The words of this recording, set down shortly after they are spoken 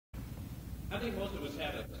I think most of us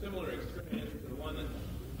have a similar experience to the one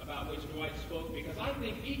about which Dwight spoke, because I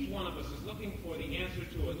think each one of us is looking for the answer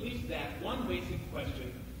to at least that one basic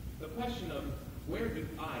question, the question of where do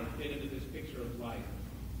I fit into this picture of life?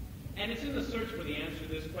 And it's in the search for the answer to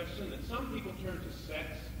this question that some people turn to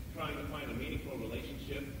sex, trying to find a meaningful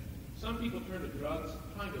relationship. Some people turn to drugs,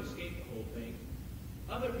 trying to escape the whole thing.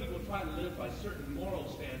 Other people try to live by certain moral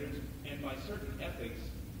standards and by certain ethics.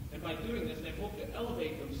 And by doing this, they hope to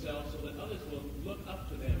elevate themselves so that others will look up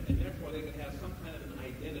to them, and therefore they can have some kind of an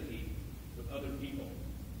identity with other people.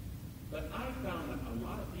 But I found that a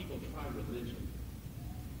lot of people try religion.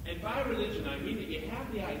 And by religion, I mean that you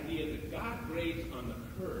have the idea that God grades on the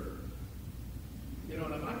curve. You know,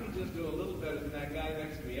 and if I can just do a little better than that guy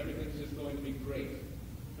next to me, everything's just going to be great.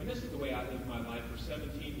 And this is the way I lived my life for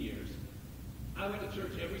 17 years. I went to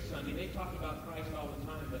church every Sunday. They talked about Christ all the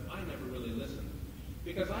time, but I never really listened.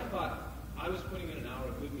 Because I thought I was putting in an hour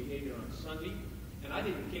of good behavior on Sunday, and I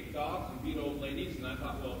didn't kick dogs and beat old ladies, and I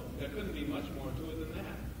thought, well, there couldn't be much more to it than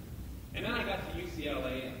that. And then I got to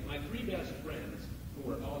UCLA, and my three best friends, who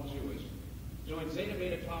were all Jewish, joined Zeta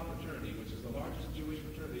Beta Tau fraternity, which is the largest Jewish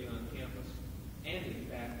fraternity on campus, and in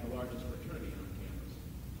fact, the largest fraternity on campus.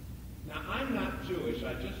 Now, I'm not Jewish,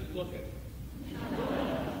 I just look it.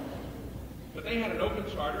 But they had an open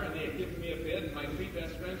charter, and they had given me a bid, and my three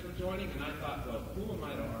best friends were joining, and I thought, well, who am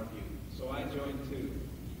I to argue? So I joined too.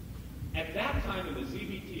 At that time in the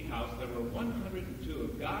ZBT house, there were 102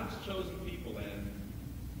 of God's chosen people, and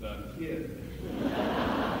the kid.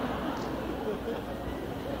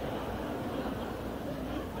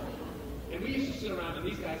 And we used to sit around, and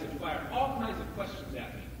these guys would fire all kinds of questions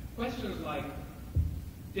at me. Questions like,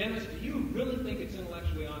 Dennis, do you really think it's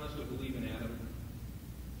intellectually honest to believe in Adam?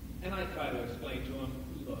 And I try to explain to them,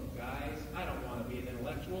 look, guys, I don't want to be an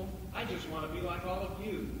intellectual. I just want to be like all of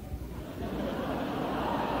you.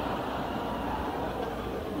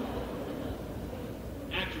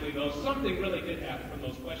 Actually, though, something really did happen from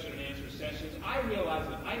those question and answer sessions. I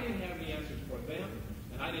realized that I didn't have any answers for them,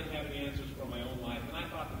 and I didn't have any answers for my own life. And I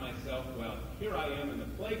thought to myself, well, here I am in the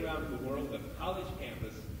playground of the world, the college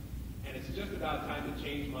campus, and it's just about time to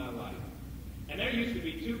change my life. And there used to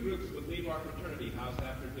be two groups that would leave our fraternity house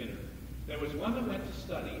after dinner. There was one that went to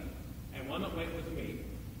study, and one that went with me.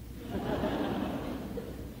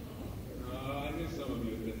 Oh, I knew some of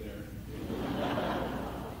you had been there.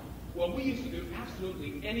 Well, we used to do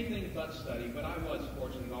absolutely anything but study, but I was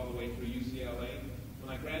fortunate all the way through UCLA. When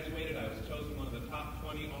I graduated, I was chosen one of the top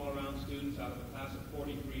 20 all-around students out of a class of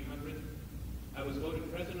 4,300. I was voted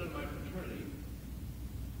president of my fraternity,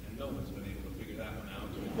 and no one's been able to figure that one out.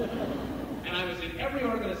 And I was in every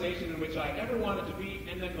organization in which I ever wanted to be,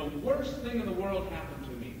 and then the worst thing in the world happened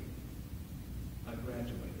to me. I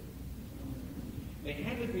graduated. They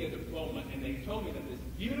handed me a diploma, and they told me that this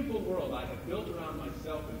beautiful world I had built around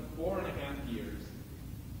myself in 4.5 years.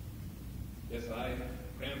 Yes, I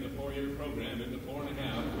crammed the 4-year program into 4.5.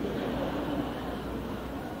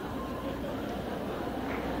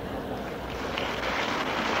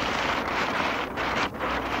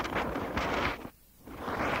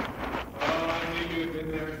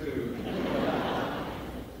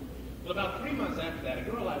 About 3 months after that, a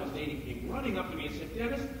girl I was dating came running up to me and said,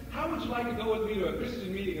 Dennis, how would you like to go with me to a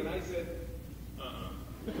Christian meeting? And I said,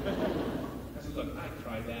 I said, look, I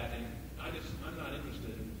tried that, and I'm not interested.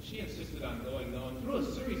 And she insisted on going, though, and through a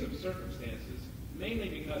series of circumstances, mainly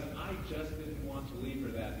because I just didn't want to leave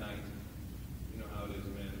her that night. You know how it is,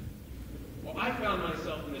 man. Well, I found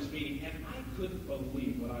myself in this meeting, and I couldn't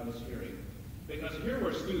believe what I was hearing. Because here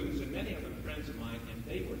were students, and many of them friends of mine, and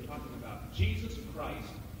they were talking about Jesus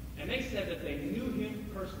Christ. And they said that they knew him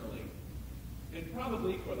personally. And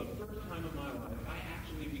probably for the first time in my life, I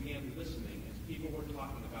actually began listening as people were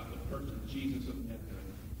talking about the person Jesus of Nazareth.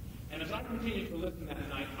 And as I continued to listen that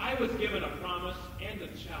night, I was given a promise and a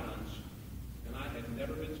challenge. And I had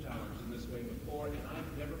never been challenged in this way before, and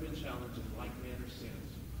I've never been challenged in like manner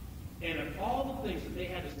since. And of all the things that they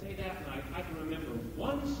had to say that night, I can remember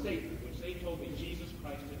one statement which they told me Jesus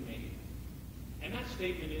Christ had made. And that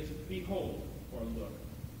statement is, behold, or look.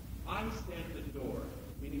 I stand at the door,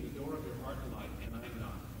 meaning the door of your heart and life, and I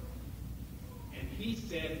knock. And he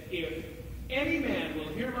said, if any man will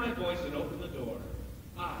hear my voice and open the door,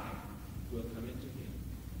 I will come into him.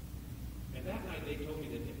 And that night they told me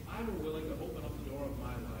that if I were willing to open up the door of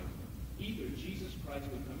my life, either Jesus Christ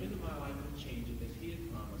would come into my life and change it as he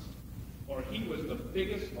had promised, or he was the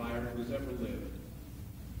biggest liar who's ever lived.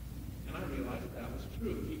 And I realized that was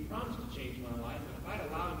true. He promised to change my life, and if I'd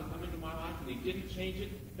allowed him to come into my life and he didn't change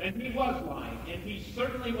it, then he was lying, and he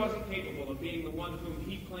certainly wasn't capable of being the one whom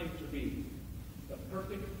he claimed to be, the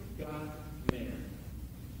perfect God-man.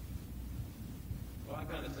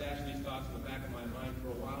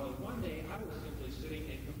 actually sitting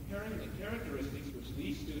and comparing the characteristics which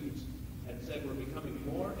these students had said were becoming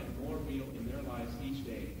more and more real in their lives each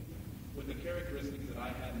day with the characteristics that I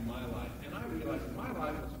had in my life. And I realized that my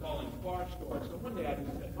life was falling far short. So one day I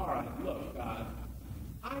just said, all right, look, God,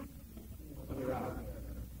 I know you're out there.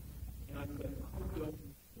 And I said, I don't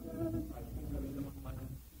I think there is no life.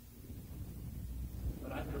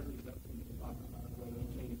 But I heard these other people talk about the way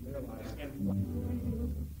he changed their lives. And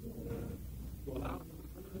to allow him to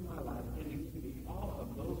come into my life and to give me all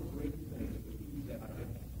of those great things which he said I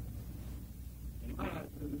could have. And my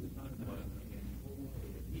attitude at the time was,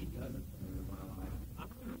 if he doesn't come into my life, I'm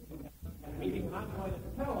going to have that meeting and I'm going to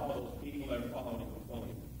tell all those people that are following the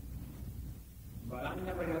phone. But I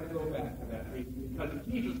never had to go back to that reason because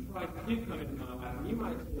Jesus Christ did come into my life. And you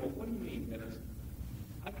might say, well, what do you mean, Dennis?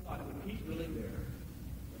 I thought if he's really there,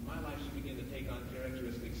 then my life should begin to take on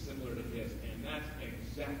characteristics similar to his. And that's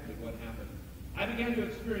exactly what happened. I began to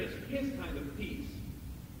experience his kind of peace.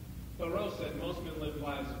 Thoreau said most men live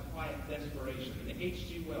lives of quiet desperation. And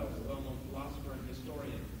H.G. Wells, a well-known philosopher and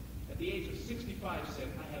historian, at the age of 65 said,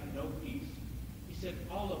 I have no peace. He said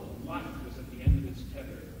all of life was at the end of its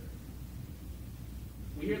tether.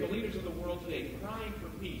 We hear the leaders of the world today crying for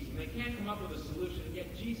peace, and they can't come up with a solution,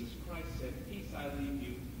 yet Jesus Christ said, peace I leave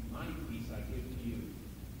you, my peace I give to you.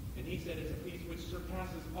 And he said it's a peace which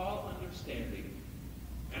surpasses all understanding.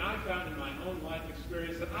 And I found in my own life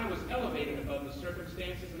experience that I was elevated above the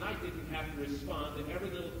circumstances, and I didn't have to respond to every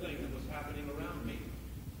little thing that was happening around me.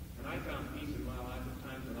 And I found peace in my life at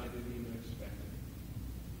times when I didn't even expect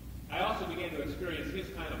it. I also began to experience his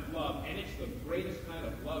kind of love, and it's the greatest kind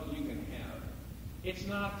of love you can have. It's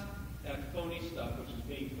not that phony stuff which is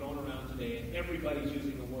being thrown around today, and everybody's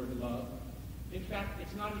using the word love. In fact,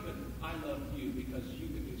 it's not even, I love you because you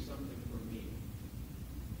could do something for me.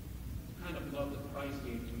 The kind of love that Christ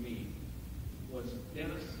gave to me was,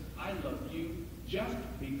 Dennis, I love you just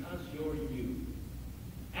because you're you.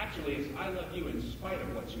 Actually, it's I love you in spite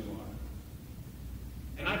of what you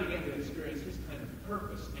are. And I began to experience his kind of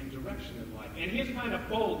purpose and direction in life, and his kind of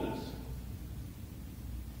boldness.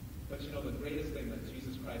 But you know, the greatest thing that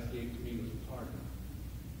Jesus Christ gave to me was pardon.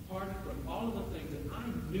 Pardon from all of the things that I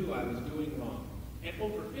knew I was doing wrong. And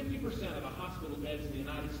over 50% of the hospital beds in the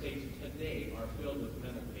United States today are filled with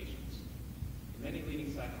mental patients. Many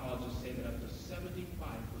leading psychologists say that up to 75%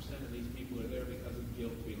 of these people are there because of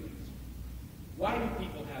guilt feelings. Why do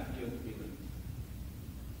people have guilt feelings?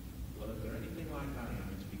 Well, if they're anything like I am,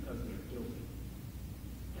 it's because they're guilty.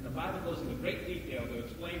 And the Bible goes into great detail to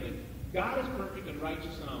explain that God is perfect and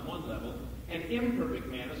righteous on one level, and imperfect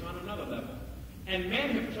man is on another level. And men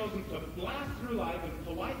have chosen to blast through life and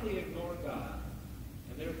politely ignore God.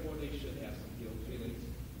 And therefore they should have some guilt feelings.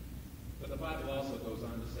 But the Bible also goes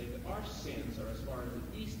on to say that our sins are as far as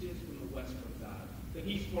the east is from the west from God. That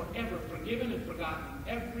he's forever forgiven and forgotten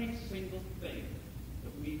every single thing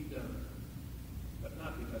that we've done. But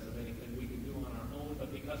not because of anything we can do on our own,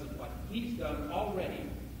 but because of what he's done already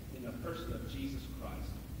in the person of Jesus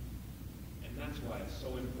Christ. And that's why it's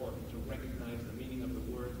so important to recognize the meaning of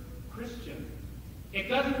the word Christian. It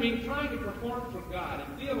doesn't mean trying to perform for God.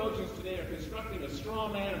 And theologians today are constructing a straw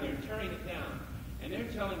man and they're tearing it down. And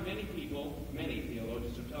they're telling many people, many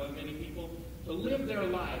theologians are telling many people, to live their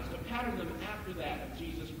lives, to pattern them after that of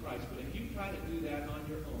Jesus Christ. But if you try to do that on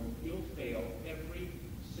your own, you'll fail every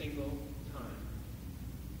single time.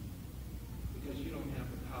 Because you don't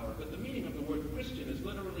have the power. But the meaning of the word Christian is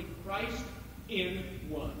literally Christ in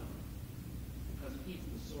one. Because he's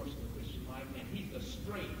the source of the Christian life, and he's the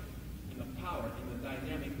strength and the power and the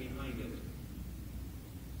dynamic behind it.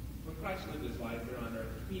 When Christ lived his life here on earth,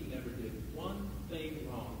 he never did one thing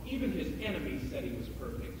wrong. Even his enemies said he was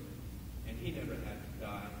perfect, and he never had to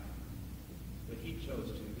die. But he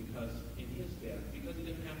chose to because in his death, because he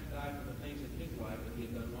didn't have to die for the things in his life that he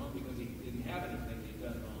had done wrong, because he didn't have anything that he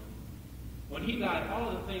had done wrong. When he died, all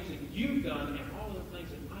of the things that you've done and all of the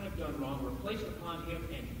things that I have done wrong were placed upon him,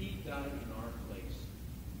 and he died in our place.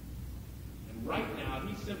 And right now,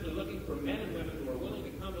 he's simply looking for men and women who are willing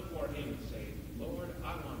to come before him and say, Lord,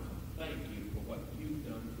 I want to thank you for what you've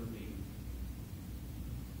done for me.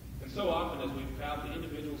 And so often as we've traveled, the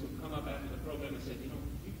individuals have come up after the program and said, you know,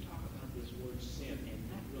 you talk about this word sin, and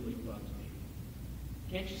that really bugs me.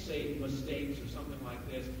 Can't you say mistakes or something like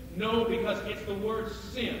this? No, because it's the word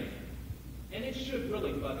sin. And it should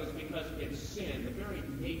really bug us because it's sin, the very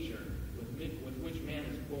nature with which man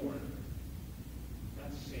is born.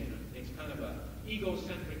 That's sin. It's kind of an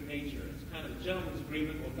egocentric nature. It's kind of a gentleman's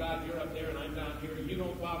agreement. Well, God, you're up there and I'm down here. You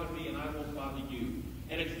don't bother me and I won't bother you.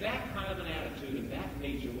 And it's that kind of an attitude and that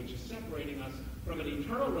nature which is separating us from an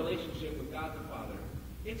eternal relationship with God the Father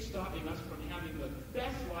It's stopping us from having the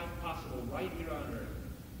best life possible right here on earth.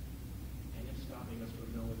 And it's stopping us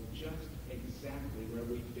from knowing just exactly where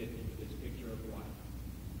we fit into this picture of life.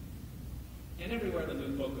 And everywhere the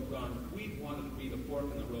new folk have gone, we've wanted to be the fork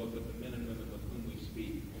in the road with the men and women with whom we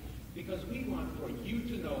speak. Because we want for you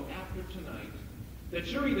to know after tonight that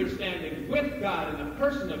you're either standing with God in the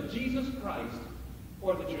person of Jesus Christ,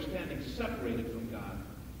 or that you're standing separated from God.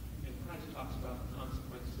 And Christ talks about the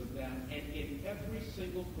consequences of that. And in every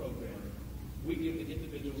single program, we give the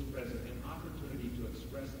individuals present an opportunity to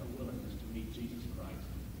express a willingness to meet Jesus Christ.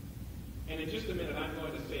 And in just a minute, I'm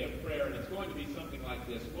going to say a prayer, and it's going to be something like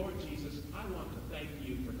this. Lord Jesus, I want to thank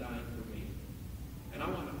you for dying for me. And I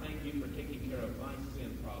want to thank you for taking care of my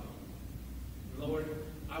sin problem. Lord,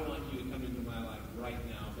 I want you to come into my life right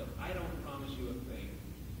now, but I don't promise you a thing,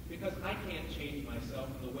 because I can't change myself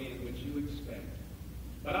in the way in which you expect.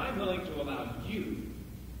 But I'm willing to allow you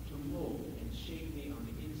to mold and shape me on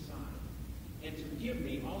the inside, and to give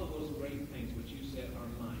me all of those great things which you said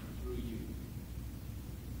are mine through you.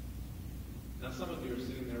 Now, some of you are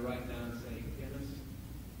sitting there right now and saying, Dennis,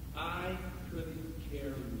 I couldn't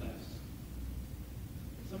care less.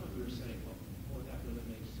 And some of you are saying, well, boy, that really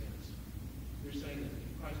makes sense. You're saying that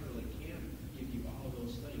Christ really can give you all of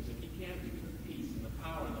those things. If he can give you the peace and the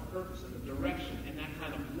power and the purpose and the direction and that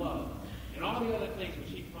kind of love and all the other things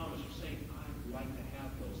which he promised, you're saying, I'd like to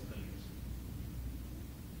have those things.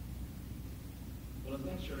 Well, if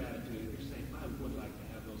that's your attitude, you're saying, I would like to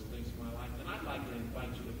have those things in my life, then I'd like to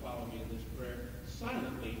invite you to follow me in this prayer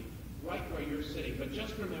silently right where you're sitting. But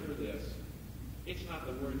just remember this. It's not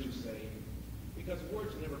the words you say, because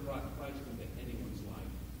words never brought Christ into anyone's life.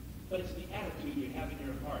 But it's the attitude you have in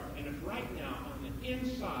your heart. And if right now, on the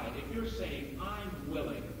inside, if you're saying, I'm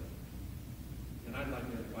willing, then I'd like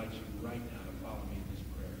to invite you right now to follow me in this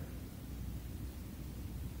prayer.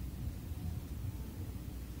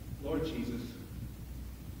 Lord Jesus,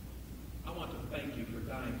 I want to thank you for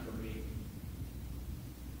dying for me.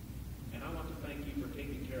 And I want to thank you for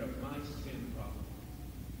taking care of my sin problem.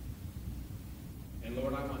 And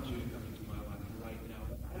Lord, I want you to come into my life right now,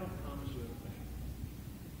 but I don't promise you a thing.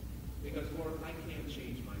 Because, Lord, I can't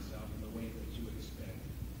change myself in the way that you expect.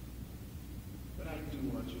 But I do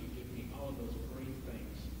want you to give me all of those great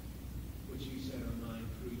things which you said are mine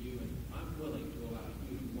through you, and I'm willing to allow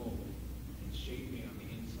you to mold and shape me on the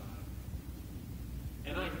inside.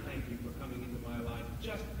 And I thank you for coming into my life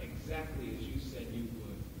just exactly as you said you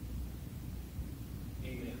would.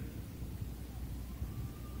 Amen.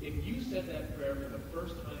 If you said that prayer for the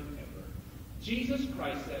first time ever, Jesus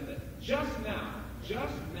Christ said that just now,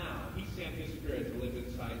 he sent his Spirit to live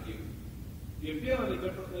inside you. Do you feel any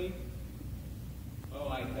differently? Oh,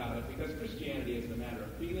 I doubt it, because Christianity isn't a matter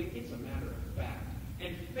of feeling, it's a matter of fact.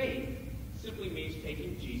 And faith simply means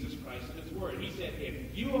taking Jesus Christ at his word. He said,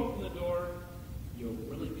 if you open the door, you'll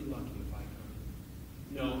really be lucky if I come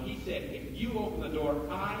in. No, he said, if you open the door,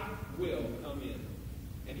 I will come in.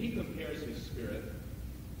 And he compares his Spirit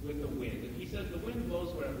with the wind. And he says the wind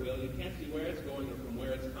blows where it will. You can't see where it's going or from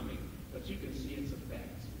where it's coming, but you can see its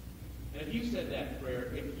effects. And if you said that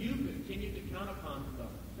prayer, if you continue to count upon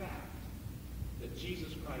the fact that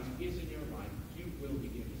Jesus Christ is in your life, you will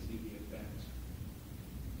begin to see the effects.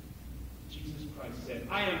 Jesus Christ said,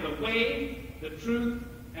 I am the way, the truth,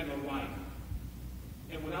 and the life.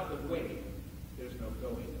 And without the way,